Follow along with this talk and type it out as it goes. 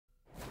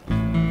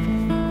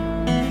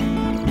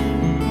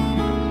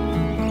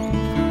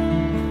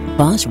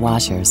Bosch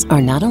washers are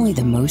not only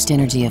the most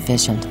energy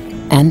efficient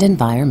and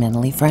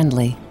environmentally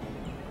friendly,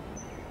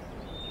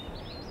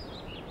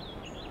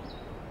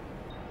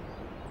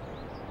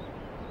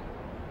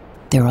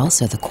 they're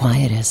also the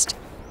quietest.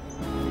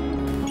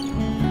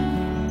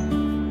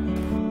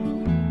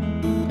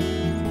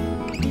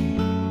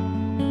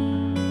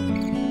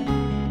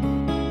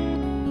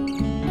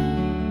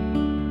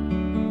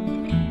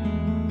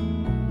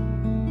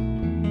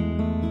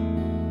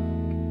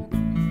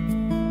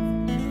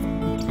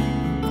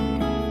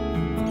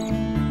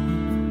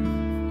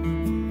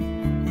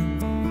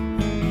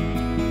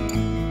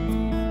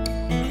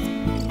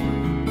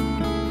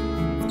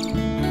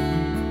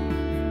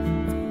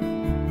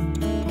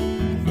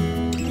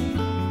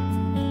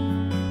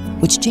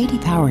 Which J.D.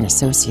 Power and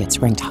Associates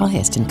ranked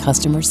highest in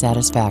customer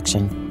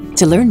satisfaction.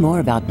 To learn more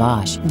about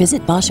Bosch,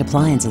 visit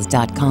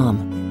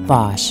BoschAppliances.com.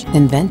 Bosch,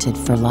 invented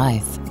for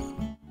life.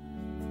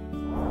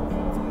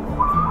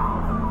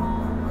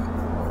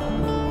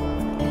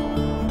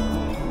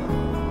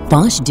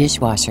 Bosch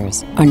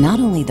dishwashers are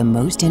not only the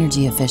most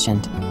energy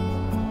efficient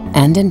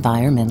and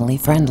environmentally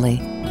friendly,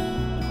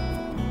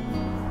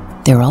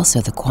 they're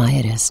also the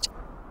quietest.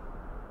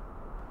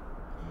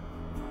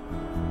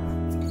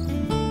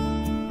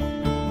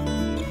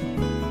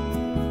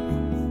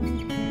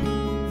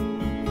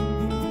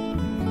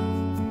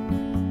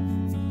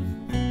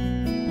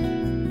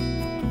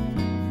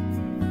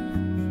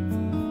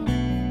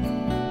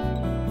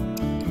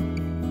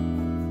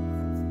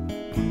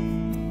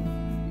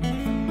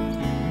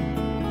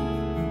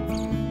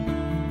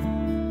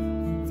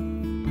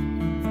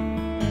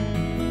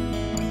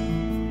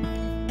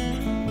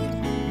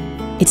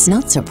 It's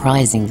not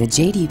surprising that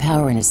J.D.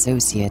 Power and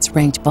Associates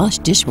ranked Bosch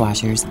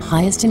dishwashers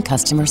highest in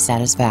customer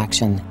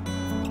satisfaction.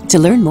 To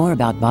learn more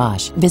about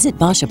Bosch, visit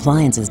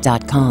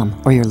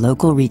BoschAppliances.com or your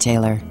local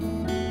retailer.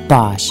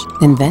 Bosch,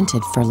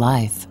 invented for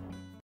life.